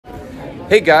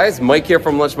Hey guys, Mike here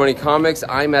from Lunch Money Comics.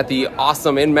 I'm at the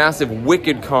awesome and massive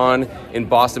Wicked Con in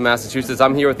Boston, Massachusetts.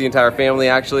 I'm here with the entire family,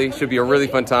 actually. Should be a really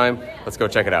fun time. Let's go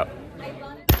check it out.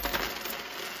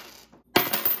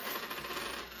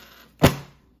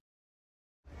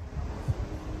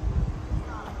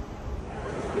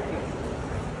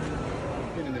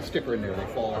 Getting the sticker in there, they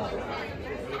fall out.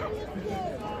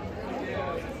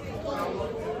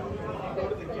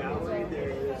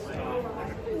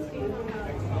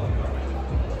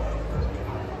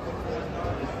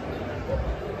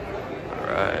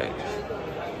 Right.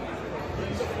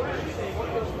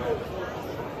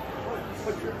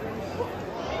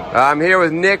 I'm here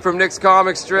with Nick from Nick's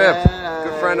Comic Strip.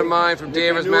 Good friend of mine from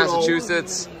Danvers,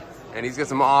 Massachusetts. And he's got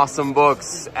some awesome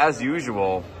books, as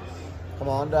usual. Come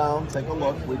on down, take a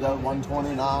look. We got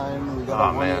 129, we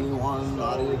got 181.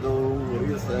 How do you do? What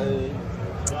do you say?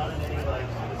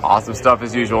 Awesome stuff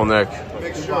as usual, Nick.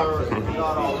 Make sure if you're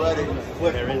not already,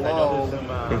 click below.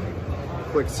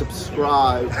 Click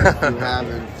subscribe if you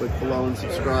haven't. Click below and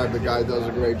subscribe. The guy does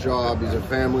a great job. He's a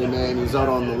family man. He's out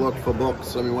on the look for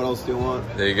books. I mean, what else do you want?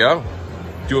 There you go.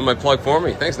 Doing my plug for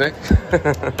me. Thanks, Nick.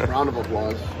 Round of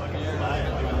applause.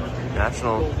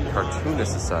 National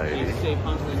Cartoonist Society.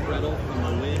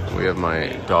 We have my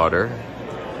daughter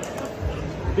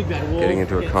getting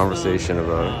into a conversation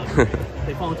about...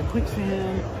 They fall into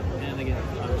quicksand, and they get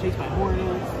chased by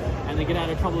hornets, and they get out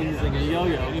of trouble using a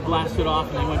yo-yo. He blasted it off,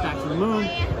 and they went back to the moon,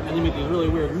 and they meet these really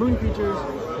weird moon creatures,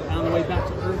 and on the way back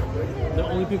to Earth, the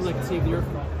only people that can save the Earth.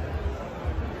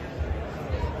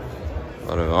 A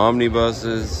lot of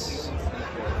omnibuses.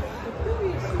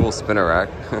 Cool spinner rack.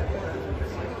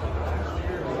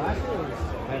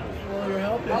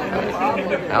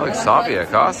 Alex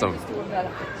Saviak, awesome.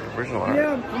 Original art.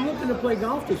 Yeah, I'm looking to play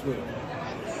golf this week.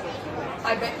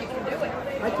 I bet you can do it.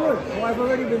 I could. Well, I've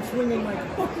already been swinging my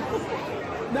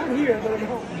not here, but at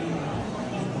home.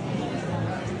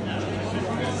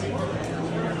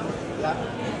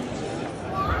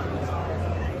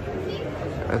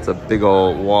 That's a big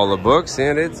old wall of books,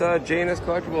 and it's Janus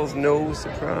Collectibles, no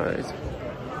surprise.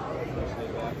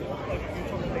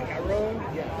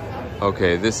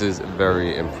 Okay, this is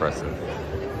very impressive.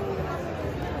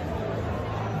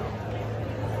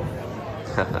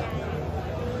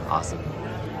 Awesome.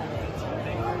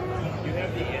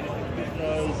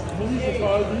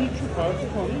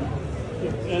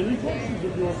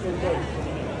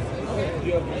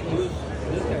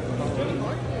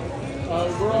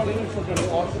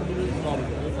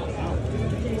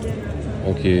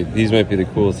 Okay, these might be the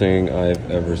coolest thing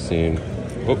I've ever seen.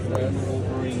 Oh,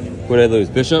 what did I lose?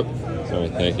 Bishop? Sorry,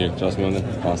 thank you. Just a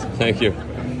moment. Awesome, thank you.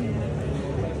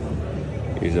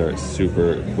 These are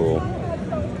super cool.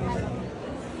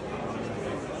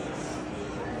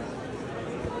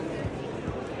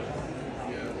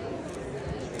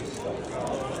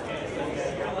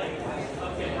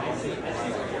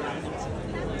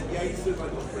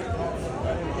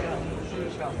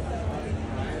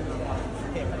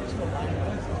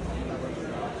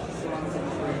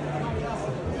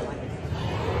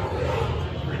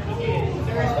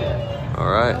 All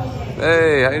right.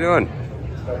 Hey, how you doing?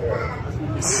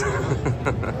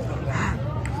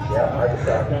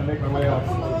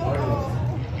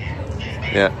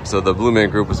 Yeah, so the Blue Man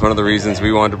Group was one of the reasons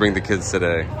we wanted to bring the kids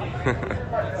today.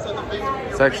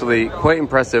 It's actually quite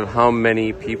impressive how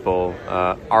many people,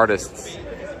 artists,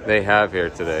 they have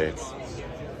here today. It's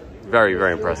very,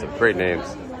 very impressive. Great names.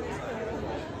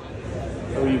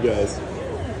 How are you guys?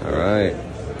 All right.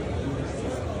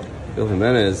 Bill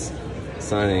Jimenez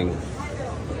signing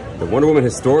the Wonder Woman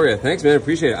Historia. Thanks, man.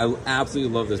 Appreciate it. I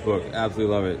absolutely love this book.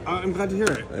 Absolutely love it. I'm glad to hear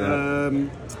it. Yeah.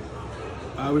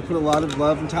 We put a lot of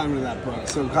love and time into that book,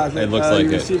 so glad that It looks like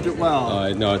you it. received it well.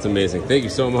 No, it's amazing. Thank you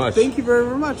so much. Thank you very,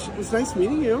 very much. It was nice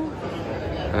meeting you.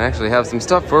 I actually have some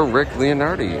stuff for Rick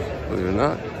Leonardi, believe it or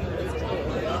not.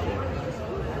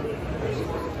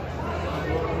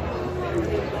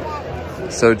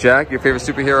 So, Jack, your favorite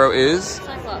superhero is?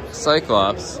 Cyclops.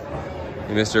 Cyclops.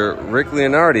 And Mr. Rick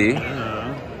Leonardi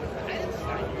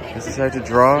has decided to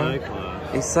draw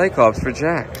a Cyclops for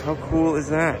Jack. How cool is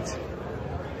that?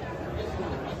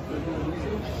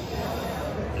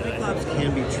 Cyclops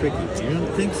can be tricky. You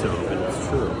don't think so, but it's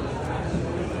true.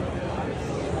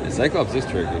 Yeah, Cyclops is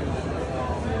tricky.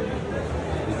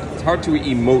 It's hard to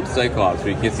emote Cyclops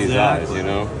when you can't see his eyes, you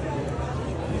know?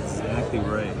 Exactly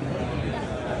right.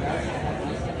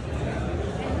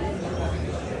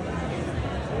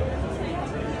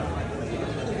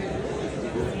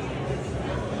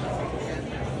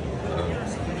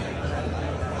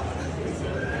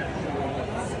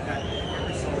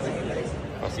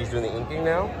 Oh, so he's doing the inking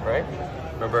now, right?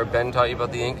 Remember Ben taught you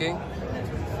about the inking?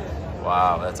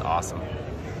 Wow, that's awesome.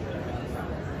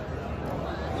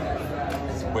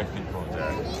 It's wicked cool,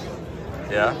 Jack.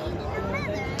 Yeah?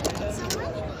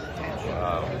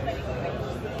 Wow.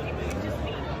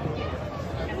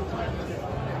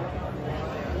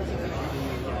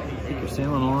 You're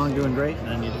sailing along, doing great, and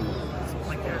then you do something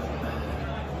like that.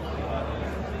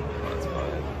 That's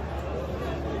funny.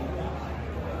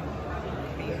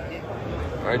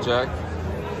 All right, Jack.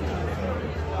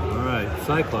 All right,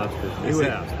 Cyclops.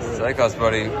 Cyclops,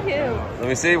 buddy. Let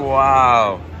me see.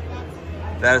 Wow.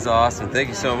 That is awesome. Thank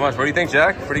you so much. What do you think,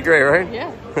 Jack? Pretty great, right?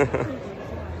 Yeah.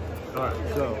 All right,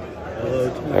 so.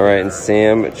 All right, and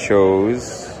Sam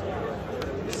chose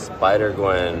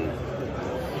Spider-Gwen.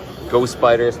 Ghost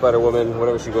Spider, Spider-Woman,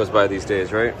 whatever she goes by these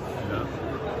days, right? Yeah.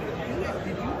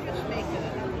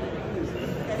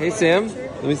 Hey, Sam.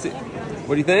 Let me see.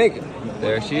 What do you think?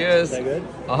 There she is. Is that good?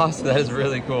 Awesome. That is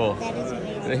really cool. That is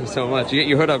amazing. Thank you so much. You get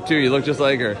your hood up, too. You look just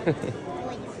like her.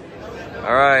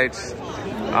 All right.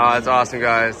 Oh, that's awesome,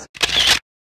 guys.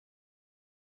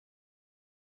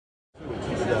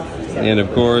 And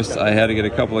of course, I had to get a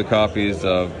couple of copies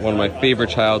of one of my favorite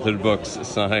childhood books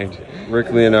signed. Rick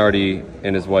Leonardi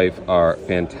and his wife are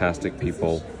fantastic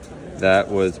people. That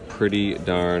was pretty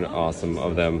darn awesome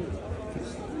of them.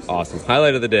 Awesome.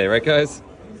 Highlight of the day, right, guys?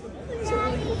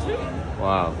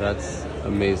 Wow, that's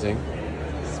amazing.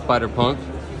 Spider-Punk.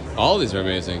 All of these are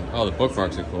amazing. Oh, the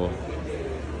bookmarks are cool.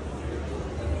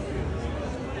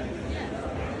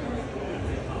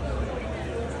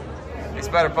 Hey,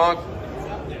 Spider-Punk.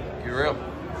 You real?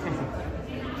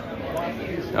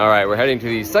 All right, we're heading to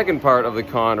the second part of the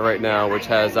con right now, which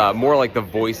has more like the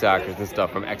voice actors and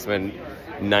stuff from X-Men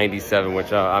 97,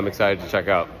 which I'm excited to check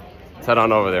out. Let's head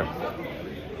on over there.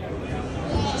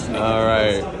 All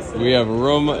right, we have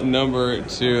room number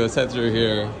 2. Let's head through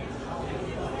here.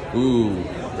 Ooh,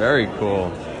 very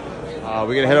cool.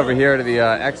 We're gonna head over here to the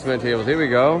X-Men tables. Here we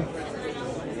go.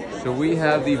 So we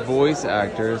have the voice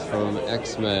actors from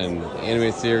X-Men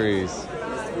animated series.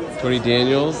 Tony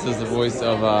Daniels is the voice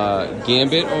of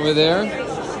Gambit over there.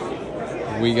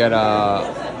 We got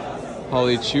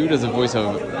Holly Chu does the voice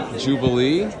of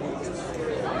Jubilee.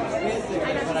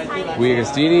 Guia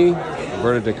Gastini,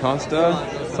 Roberta DaCosta,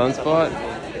 Sunspot.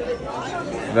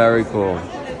 Very cool.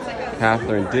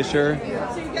 Catherine Disher.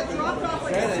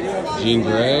 Jean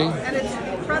Grey.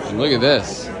 And look at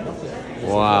this.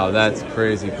 Wow, that's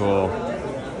crazy cool.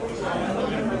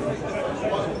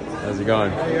 How's it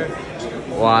going?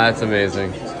 Wow, that's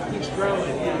amazing.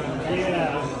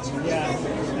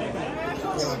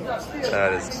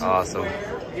 That is awesome.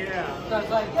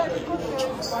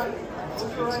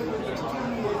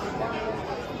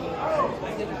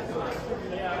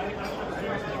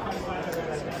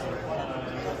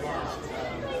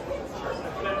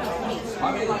 I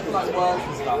mean, like words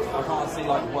and stuff. I can't see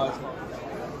like words.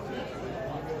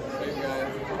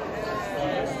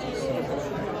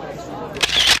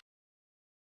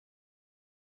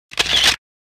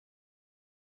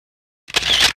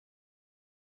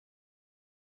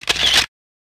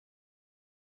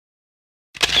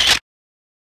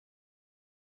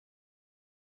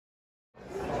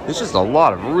 There's just a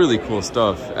lot of really cool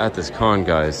stuff at this con,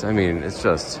 guys. I mean, it's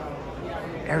just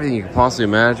everything you can possibly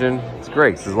imagine. It's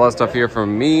great. There's a lot of stuff here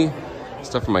from me,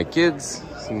 stuff from my kids,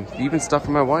 and even stuff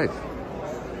from my wife,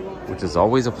 which is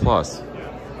always a plus.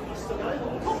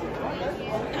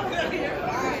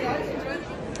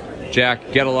 Jack,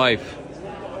 get a life.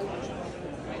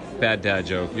 Bad dad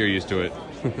joke. You're used to it.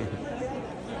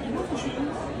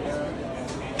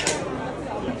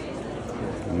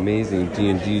 Amazing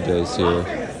D&D dice here.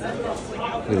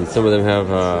 And some of them have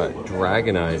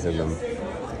dragon eyes in them.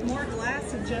 More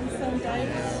glass and gemstone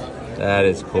dice. That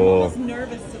is cool. I'm just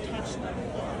nervous to touch them.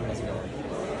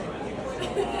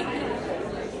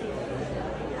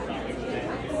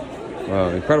 Wow,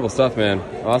 incredible stuff, man.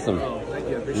 Awesome. Thank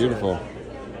you. Beautiful.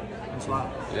 Thanks a lot.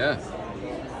 Yeah.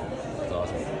 That's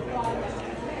awesome.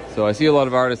 So I see a lot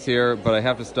of artists here, but I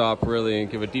have to stop really and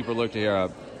give a deeper look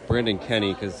to Brandon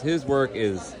Kenny, because his work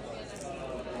is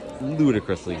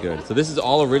ludicrously good. So this is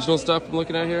all original stuff I'm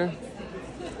looking at here?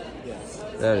 Yes.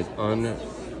 That is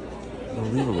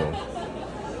unbelievable.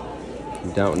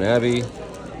 Downton Abbey.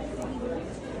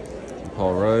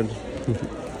 Paul Rudd.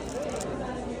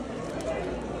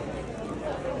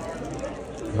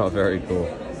 Oh, very cool.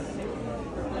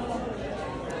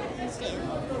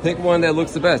 Pick one that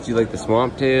looks the best. You like the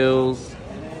Swamp Tales?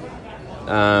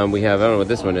 We have, I don't know what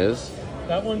this one is.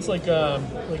 That one's like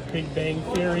Big Bang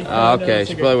Theory. Okay,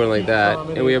 she probably went like that.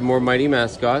 Comedy. And we have more Mighty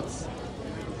Mascots.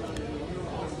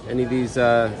 Any of these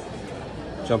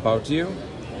jump out to you?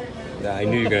 Yeah, I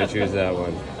knew you were going to choose that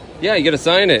one. Yeah, you got to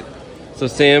sign it. So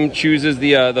Sam chooses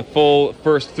the full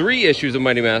first 3 issues of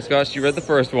Mighty Mascots. She read the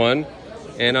first one.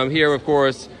 And I'm here, of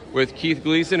course, with Keith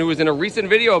Gleason, who was in a recent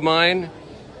video of mine.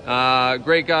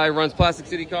 Great guy, runs Plastic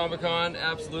City Comic Con,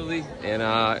 absolutely. And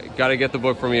got to get the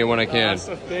book from you when I can.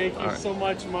 Awesome. Thank you so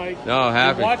much, Mike. No,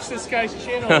 happy. Watch this guy's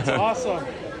channel. It's awesome.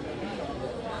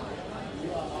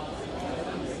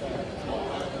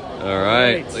 All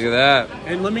right, look at that.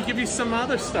 And let me give you some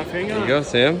other stuff. Hang on. There you go,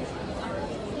 Sam.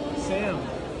 Sam,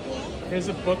 here's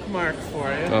a bookmark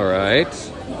for you. All right.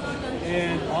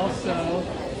 And also,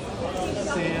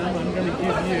 Sam, I'm going to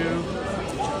give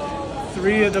you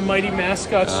 3 of the Mighty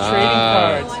Mascots trading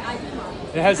cards.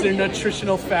 It has their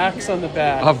nutritional facts on the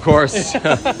back. Of course.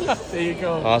 There you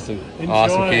go. Awesome. Enjoy.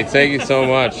 Awesome, Keith. Thank you so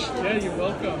much. Yeah, you're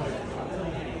welcome.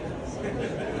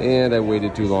 And I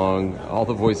waited too long. All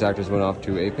the voice actors went off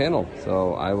to a panel,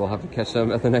 so I will have to catch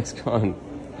them at the next con.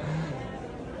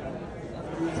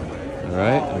 All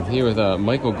right, I'm here with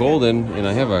Michael Golden, and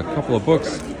I have a couple of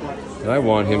books that I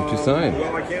want him to sign.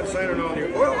 Well, I can't sign it on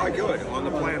you. Well, I could on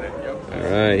the planet. Yep.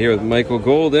 All right, here with Michael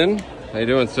Golden. How you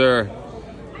doing, sir?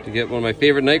 To get one of my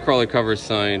favorite Nightcrawler covers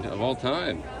signed of all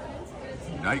time.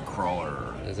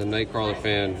 Nightcrawler. As a Nightcrawler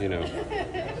fan, you know,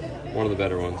 one of the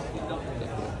better ones.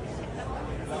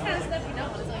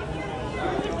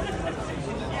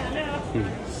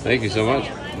 Thank you so much.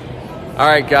 All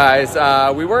right, guys,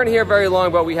 we weren't here very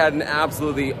long, but we had an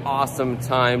absolutely awesome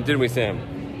time, didn't we, Sam?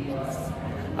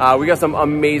 We got some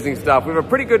amazing stuff. We have a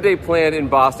pretty good day planned in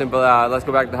Boston, but let's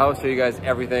go back to the house, show you guys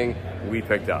everything we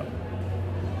picked up.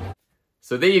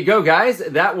 So there you go, guys.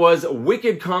 That was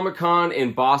Wicked Comic Con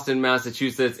in Boston,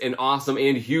 Massachusetts, an awesome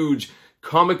and huge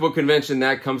comic book convention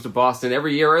that comes to Boston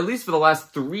every year, or at least for the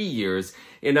last 3 years.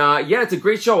 And yeah, it's a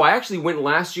great show. I actually went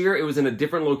last year. It was in a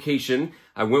different location.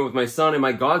 I went with my son and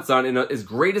my godson, and as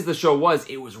great as the show was,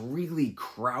 it was really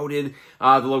crowded.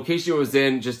 The location it was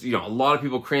in, just, you know, a lot of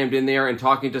people crammed in there, and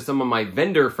talking to some of my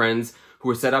vendor friends who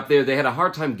were set up there, they had a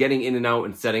hard time getting in and out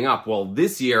and setting up. Well,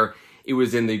 this year, it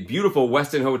was in the beautiful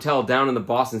Westin Hotel down in the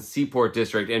Boston Seaport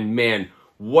District, and man,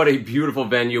 what a beautiful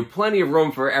venue. Plenty of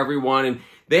room for everyone, and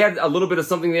they had a little bit of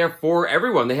something there for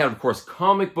everyone. They had, of course,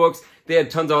 comic books. They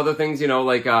had tons of other things, you know,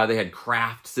 like they had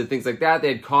crafts and things like that. They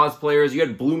had cosplayers. You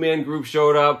had Blue Man Group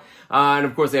showed up. And,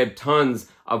 of course, they had tons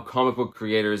of comic book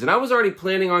creators. And I was already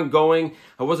planning on going.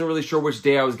 I wasn't really sure which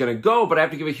day I was going to go, but I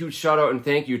have to give a huge shout out and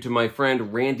thank you to my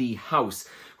friend Randy House.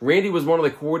 Randy was one of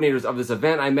the coordinators of this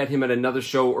event. I met him at another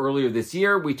show earlier this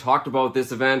year. We talked about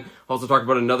this event. Also talked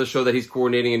about another show that he's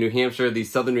coordinating in New Hampshire, the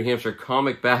Southern New Hampshire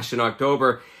Comic Bash in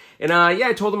October. And yeah,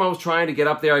 I told him I was trying to get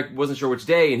up there. I wasn't sure which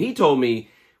day. And he told me,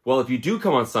 well, if you do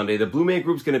come on Sunday, the Blue Man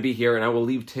Group's going to be here, and I will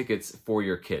leave tickets for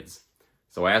your kids.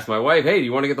 So I asked my wife, hey, do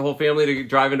you want to get the whole family to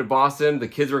drive into Boston? The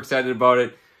kids were excited about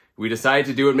it. We decided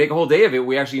to do it, make a whole day of it.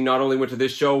 We actually not only went to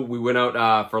this show, we went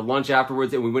out for lunch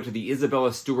afterwards, and we went to the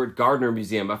Isabella Stewart Gardner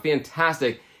Museum, a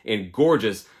fantastic and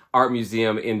gorgeous art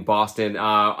museum in Boston.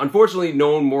 Unfortunately,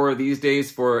 known more these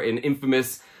days for an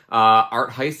infamous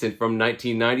art heist from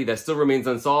 1990 that still remains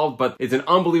unsolved, but it's an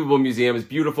unbelievable museum. It's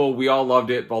beautiful. We all loved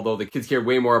it, although the kids cared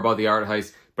way more about the art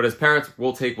heist. But as parents,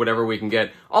 we'll take whatever we can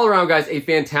get. All around, guys, a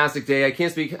fantastic day. I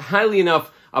can't speak highly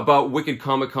enough about Wicked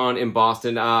Comic Con in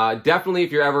Boston. Definitely,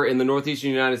 if you're ever in the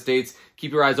Northeastern United States,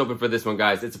 keep your eyes open for this one,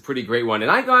 guys. It's a pretty great one.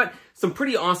 And I got some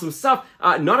pretty awesome stuff.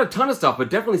 Not a ton of stuff, but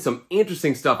definitely some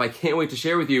interesting stuff I can't wait to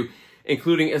share with you,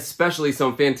 including especially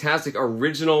some fantastic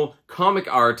original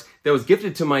comic art that was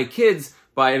gifted to my kids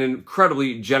by an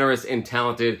incredibly generous and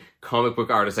talented comic book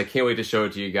artist. I can't wait to show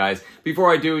it to you guys.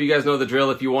 Before I do, you guys know the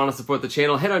drill. If you want to support the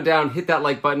channel, head on down, hit that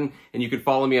like button, and you can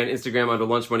follow me on Instagram under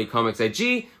Lunch Money Comics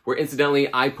IG, where incidentally,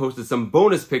 I posted some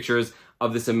bonus pictures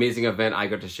of this amazing event I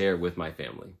got to share with my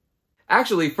family.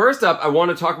 Actually, first up, I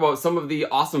want to talk about some of the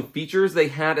awesome features they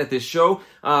had at this show.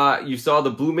 You saw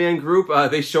the Blue Man Group.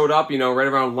 They showed up, you know, right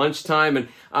around lunchtime. And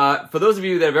for those of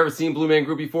you that have ever seen Blue Man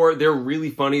Group before, they're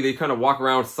really funny. They kind of walk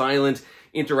around silent,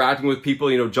 interacting with people,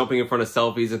 you know, jumping in front of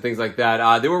selfies and things like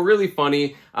that. They were really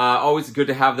funny. Always good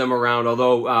to have them around,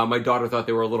 although my daughter thought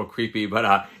they were a little creepy,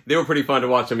 but they were pretty fun to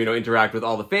watch them, you know, interact with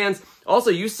all the fans. Also,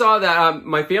 you saw that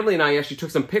my family and I actually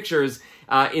took some pictures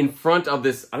in front of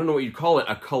this, I don't know what you'd call it,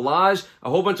 a collage, a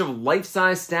whole bunch of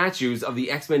life-size statues of the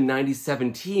X-Men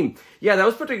 97 team. Yeah, that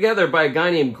was put together by a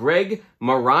guy named Greg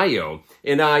Marayo.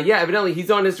 And yeah, evidently he's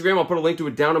on Instagram. I'll put a link to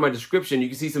it down in my description. You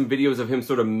can see some videos of him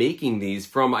sort of making these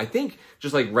from, I think,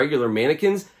 just like regular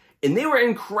mannequins. And they were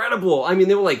incredible. I mean,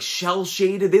 they were like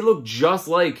shell-shaded. They looked just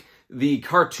like the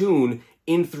cartoon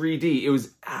in 3D. It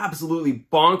was absolutely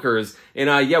bonkers.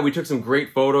 And yeah, we took some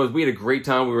great photos. We had a great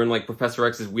time. We were in like Professor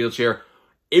X's wheelchair.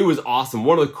 it was awesome.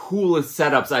 One of the coolest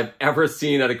setups I've ever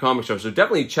seen at a comic show. So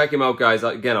definitely check him out, guys.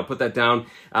 Again, I'll put that down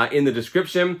in the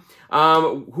description.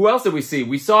 Who else did we see?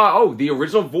 We saw, oh, the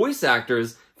original voice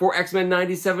actors for X-Men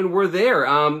 97 were there.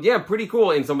 Yeah, pretty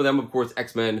cool. And some of them, of course,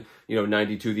 X-Men,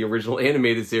 92, the original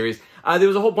animated series. There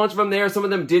was a whole bunch of them there. Some of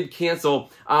them did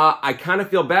cancel. I kind of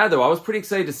feel bad, though. I was pretty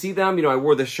excited to see them. I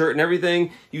wore the shirt and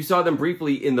everything. You saw them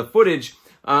briefly in the footage.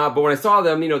 But when I saw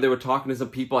them, they were talking to some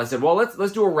people. I said, well,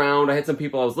 let's do a round. I had some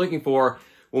people I was looking for.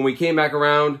 When we came back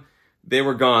around, they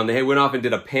were gone. They went off and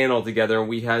did a panel together, and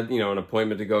we had, an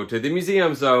appointment to go to the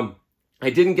museum. So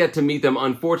I didn't get to meet them,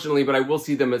 unfortunately, but I will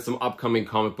see them at some upcoming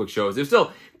comic book shows. They're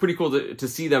still pretty cool to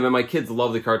see them, and my kids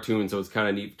love the cartoon, so it's kind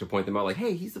of neat to point them out. Like,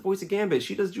 hey, he's the voice of Gambit.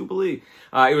 She does Jubilee.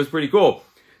 It was pretty cool.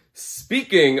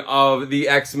 Speaking of the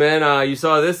X-Men, you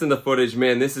saw this in the footage.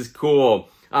 Man, this is cool.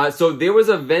 So there was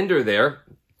a vendor there,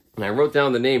 and I wrote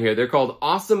down the name here. They're called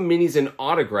Awesome Minis and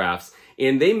Autographs,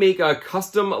 and they make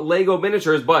custom Lego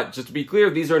miniatures, but just to be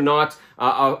clear, these are not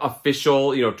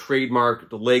official, trademarked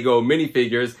Lego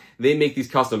minifigures. They make these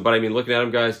custom, but I mean, looking at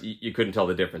them, guys, you couldn't tell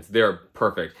the difference. They're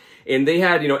perfect. And they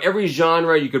had, every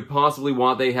genre you could possibly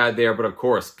want, they had there, but of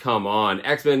course, come on,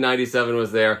 X-Men 97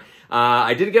 was there.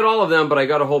 I didn't get all of them, but I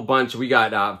got a whole bunch. We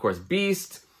got, of course,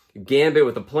 Beast, Gambit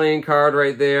with the playing card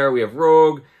right there. We have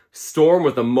Rogue, Storm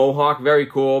with the mohawk, very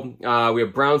cool. We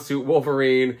have Brown Suit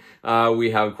Wolverine.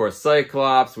 We have, of course,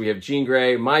 Cyclops. We have Jean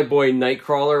Grey. My boy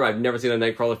Nightcrawler. I've never seen a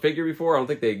Nightcrawler figure before. I don't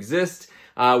think they exist.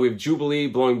 We have Jubilee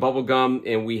blowing bubblegum,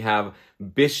 and we have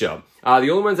Bishop. The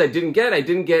only ones I didn't get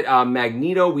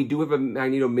Magneto. We do have a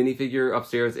Magneto minifigure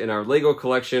upstairs in our Lego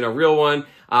collection, a real one.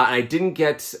 I didn't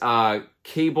get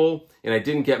Cable, and I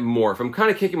didn't get Morph. I'm kind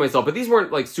of kicking myself, but these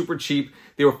weren't like super cheap.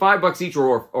 They were $5 each,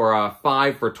 or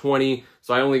 5 for 20.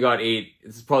 So I only got 8.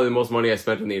 This is probably the most money I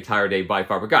spent in the entire day by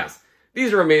far. But guys,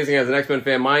 these are amazing. As an X-Men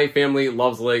fan, my family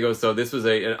loves Lego, so this was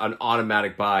an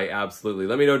automatic buy, absolutely.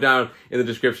 Let me know down in the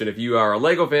description if you are a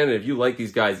Lego fan and if you like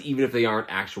these guys, even if they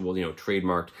aren't actual,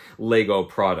 trademarked Lego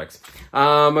products.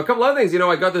 A couple other things,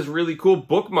 I got this really cool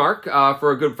bookmark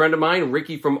for a good friend of mine,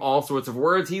 Ricky from All Sorts of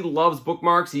Words. He loves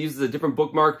bookmarks. He uses a different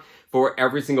bookmark for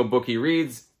every single book he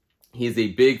reads. He's a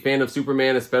big fan of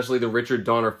Superman, especially the Richard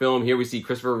Donner film. Here we see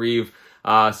Christopher Reeve,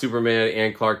 Superman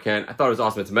and Clark Kent. I thought it was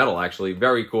awesome. It's metal, actually.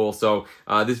 Very cool. So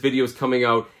this video is coming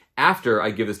out after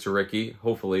I give this to Ricky,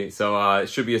 hopefully. So it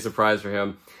should be a surprise for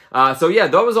him. So yeah,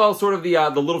 that was all sort of the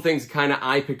little things kind of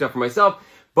I picked up for myself.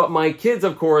 But my kids,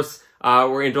 of course,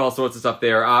 were into all sorts of stuff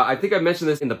there. I think I mentioned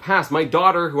this in the past. My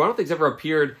daughter, who I don't think has ever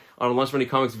appeared on a Lunch Money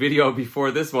Comics video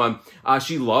before this one,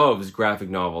 she loves graphic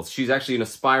novels. She's actually an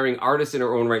aspiring artist in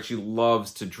her own right. She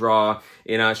loves to draw,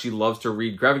 and she loves to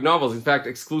read graphic novels. In fact,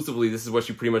 exclusively, this is what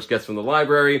she pretty much gets from the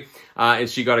library, and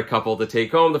she got a couple to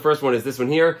take home. The first one is this one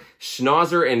here,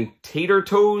 Schnauzer and Tater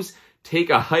Toes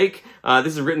Take a Hike.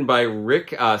 This is written by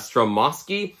Rick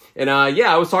Stromoski. And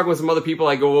yeah, I was talking with some other people.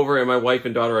 I go over, and my wife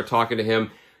and daughter are talking to him.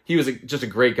 He was just a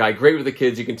great guy, great with the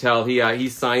kids. You can tell he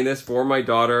signed this for my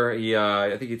daughter.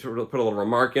 I think he put a little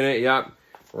remark in it. Yeah,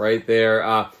 right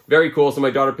there. Very cool. So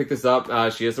my daughter picked this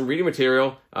up. She has some reading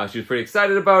material. She was pretty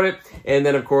excited about it. And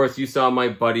then, of course, you saw my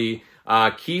buddy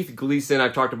Keith Gleason.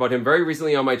 I've talked about him very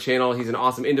recently on my channel. He's an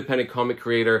awesome independent comic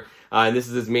creator. And this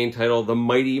is his main title, The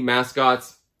Mighty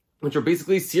Mascots, which are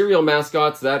basically serial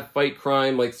mascots that fight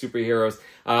crime like superheroes.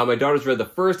 My daughter's read the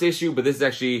first issue, but this is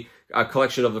actually a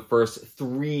collection of the first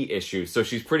 3 issues. So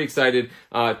she's pretty excited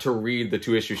to read the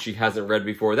 2 issues she hasn't read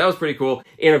before. That was pretty cool.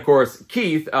 And of course,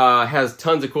 Keith has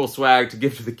tons of cool swag to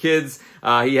give to the kids.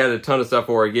 He had a ton of stuff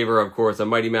for her. He gave her, of course, a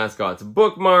Mighty Mascots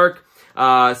bookmark,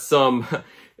 some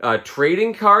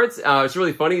trading cards. It's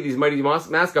really funny. These Mighty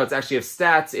Mascots actually have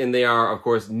stats, and they are, of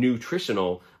course,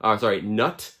 nutritional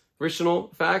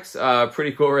facts.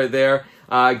 Pretty cool right there.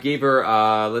 Gave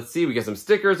her, let's see, we got some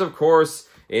stickers, of course.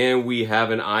 And we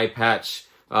have an eye patch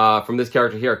from this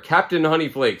character here, Captain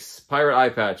Honeyflakes, pirate eye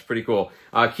patch. Pretty cool.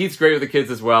 Keith's great with the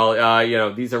kids as well.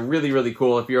 These are really, really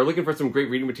cool. If you're looking for some great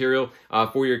reading material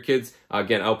for your kids,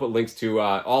 again, I'll put links to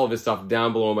all of his stuff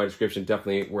down below in my description.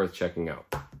 Definitely worth checking out.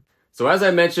 So as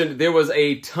I mentioned, there was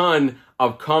a ton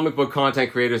of comic book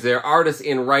content creators there, artists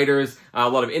and writers, a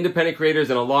lot of independent creators,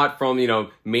 and a lot from,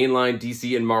 mainline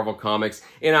DC and Marvel comics.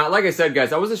 And like I said,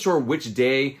 guys, I wasn't sure which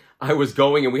day I was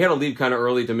going, and we had to leave kind of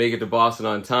early to make it to Boston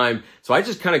on time. So I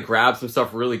just kind of grabbed some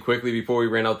stuff really quickly before we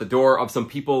ran out the door of some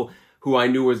people who I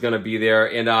knew was going to be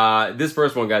there. And this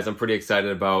first one, guys, I'm pretty excited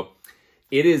about.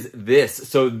 It is this.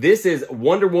 So this is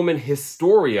Wonder Woman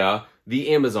Historia, The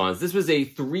Amazons. This was a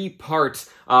 3-part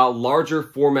larger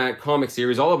format comic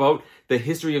series all about the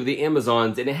history of the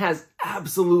Amazons, and it has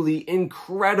absolutely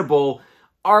incredible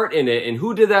art in it. And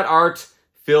who did that art?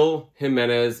 Phil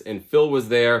Jimenez, and Phil was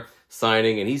there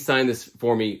signing, and he signed this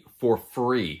for me for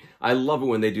free. I love it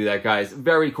when they do that, guys.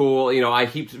 Very cool. You know, I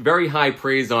heaped very high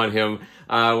praise on him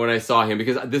when I saw him,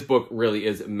 because this book really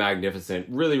is magnificent.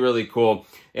 Really, really cool.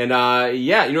 And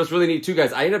yeah, you know what's really neat too,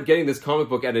 guys? I ended up getting this comic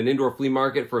book at an indoor flea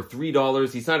market for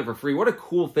 $3. He signed it for free. What a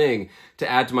cool thing to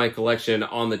add to my collection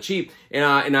on the cheap. And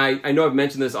I know I've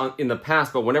mentioned this in the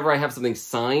past, but whenever I have something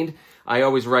signed, I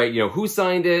always write, you know, who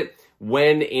signed it,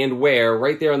 when and where,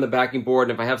 right there on the backing board.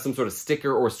 And if I have some sort of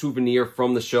sticker or souvenir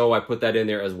from the show, I put that in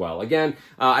there as well. Again,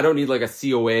 I don't need like a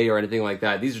COA or anything like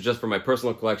that. These are just for my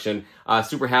personal collection.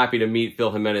 Super happy to meet Phil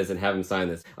Jimenez and have him sign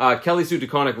this. Kelly Sue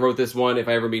DeConnick wrote this one. If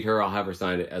I ever meet her, I'll have her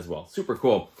sign it as well. Super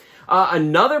cool.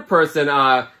 Another person,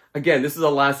 again, this is a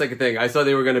last second thing. I saw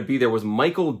they were going to be there, was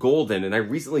Michael Golden. And I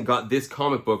recently got this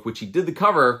comic book, which he did the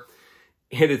cover.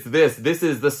 And it's this. This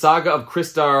is the Saga of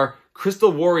Crystar,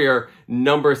 Crystal Warrior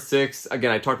 #6.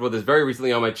 Again, I talked about this very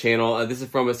recently on my channel. This is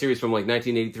from a series from like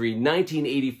 1983,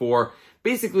 1984.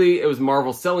 Basically, it was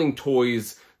Marvel selling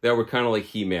toys that were kind of like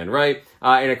He-Man, right?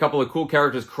 And a couple of cool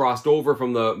characters crossed over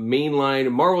from the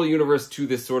mainline Marvel universe to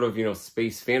this sort of, you know,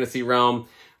 space fantasy realm,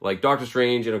 like Doctor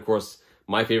Strange, and of course,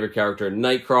 my favorite character,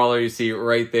 Nightcrawler, you see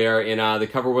right there. And the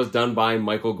cover was done by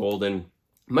Michael Golden.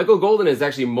 Michael Golden is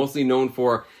actually mostly known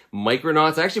for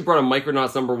Micronauts. I actually brought a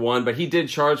Micronauts #1, but he did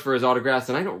charge for his autographs,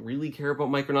 and I don't really care about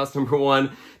Micronauts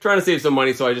 #1. Trying to save some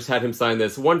money, so I just had him sign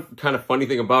this. One kind of funny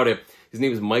thing about it, his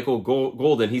name is Michael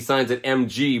Golden. He signs it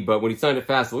MG, but when he signed it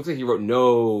fast, it looks like he wrote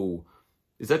no.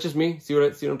 Is that just me? See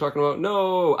what I'm talking about?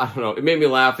 No, I don't know. It made me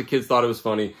laugh. The kids thought it was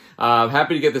funny. I'm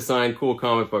happy to get the signed. Cool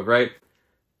comic book, right?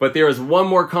 But there is one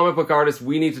more comic book artist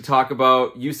we need to talk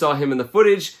about. You saw him in the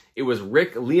footage. It was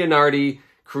Rick Leonardi,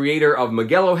 creator of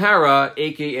Miguel O'Hara,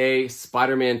 aka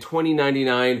Spider-Man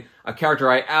 2099, a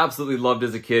character I absolutely loved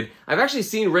as a kid. I've actually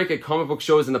seen Rick at comic book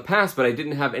shows in the past, but I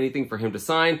didn't have anything for him to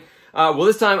sign. Well,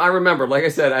 this time I remembered. Like I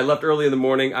said, I left early in the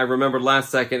morning. I remembered last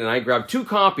second, and I grabbed 2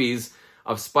 copies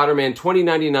of Spider-Man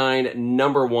 2099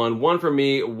 #1. One for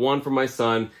me, one for my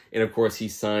son. And of course, he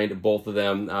signed both of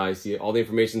them. I see all the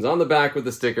information's on the back with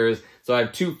the stickers. So I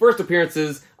have 2 first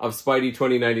appearances of Spidey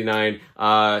 2099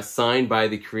 signed by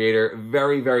the creator.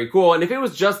 Very, very cool. And if it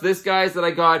was just this, guys, that I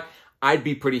got, I'd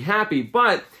be pretty happy.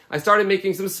 But I started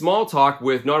making some small talk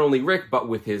with not only Rick, but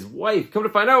with his wife. Come to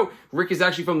find out, Rick is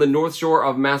actually from the North Shore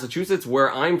of Massachusetts,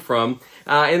 where I'm from.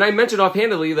 And I mentioned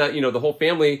offhandedly that, you know, the whole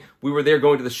family, we were there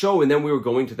going to the show, and then we were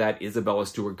going to that Isabella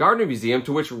Stewart Gardner Museum,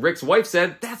 to which Rick's wife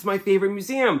said, that's my favorite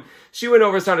museum. She went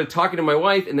over and started talking to my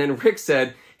wife, and then Rick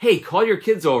said, hey, call your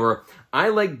kids over. I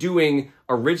like doing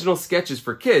original sketches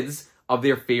for kids of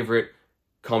their favorite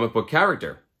comic book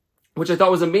character, which I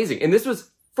thought was amazing. And this was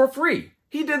for free.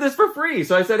 He did this for free.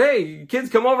 So I said, hey, kids,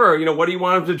 come over. You know, what do you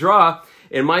want them to draw?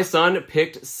 And my son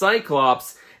picked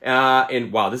Cyclops.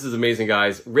 And wow, this is amazing,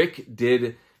 guys. Rick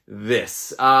did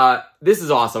this. This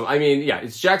is awesome. I mean, yeah,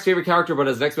 it's Jack's favorite character, but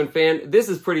as an X-Men fan, this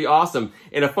is pretty awesome.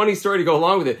 And a funny story to go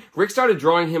along with it. Rick started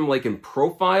drawing him like in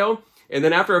profile. And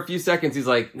then after a few seconds, he's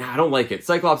like, nah, I don't like it.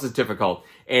 Cyclops is difficult.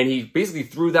 And he basically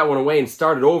threw that one away and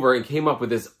started over and came up with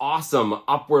this awesome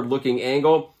upward looking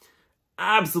angle.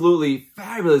 Absolutely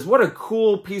fabulous. What a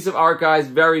cool piece of art, guys.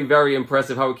 Very, very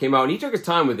impressive how it came out. And he took his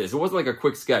time with this. It wasn't like a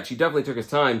quick sketch. He definitely took his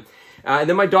time. And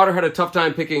then my daughter had a tough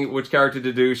time picking which character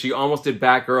to do. She almost did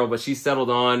Batgirl, but she settled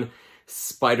on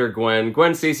Spider-Gwen.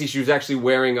 Gwen Stacy, she was actually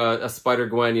wearing a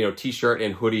Spider-Gwen, you know, t-shirt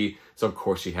and hoodie. So of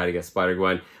course she had to get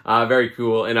Spider-Gwen. Very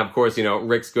cool. And of course, you know,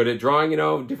 Rick's good at drawing, you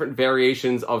know, different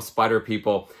variations of Spider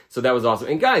people. So that was awesome.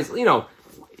 And guys, you know,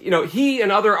 he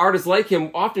and other artists like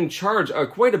him often charge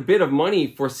quite a bit of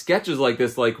money for sketches like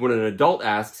this, like when an adult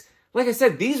asks. Like I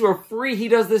said, these were free. He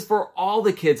does this for all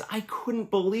the kids. I couldn't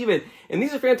believe it. And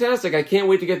these are fantastic. I can't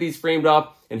wait to get these framed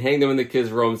up and hang them in the kids'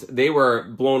 rooms. They were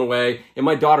blown away. And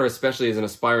my daughter, especially as an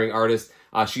aspiring artist,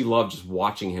 she loved just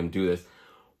watching him do this.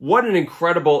 What an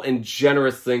incredible and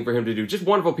generous thing for him to do. Just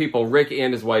wonderful people, Rick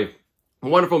and his wife.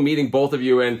 Wonderful meeting both of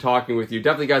you and talking with you.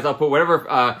 Definitely, guys, I'll put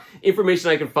whatever information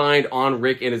I can find on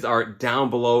Rick and his art down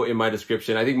below in my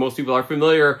description. I think most people are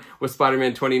familiar with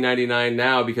Spider-Man 2099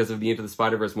 now because of the Into the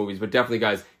Spider-Verse movies. But definitely,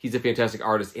 guys, he's a fantastic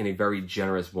artist and a very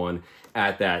generous one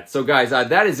at that. So, guys,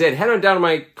 that is it. Head on down to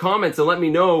my comments and let me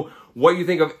know what you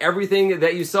think of everything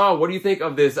that you saw. What do you think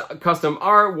of this custom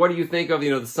art? What do you think of,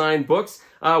 the signed books?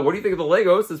 What do you think of the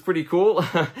Legos? It's pretty cool.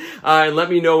 And let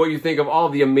me know what you think of all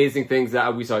the amazing things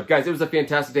that we saw. Guys, it was a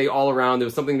fantastic day all around. There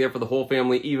was something there for the whole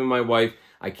family, even my wife.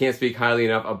 I can't speak highly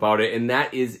enough about it. And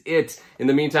that is it. In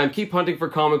the meantime, keep hunting for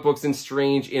comic books in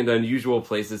strange and unusual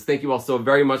places. Thank you all so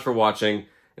very much for watching,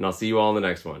 and I'll see you all in the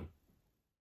next one.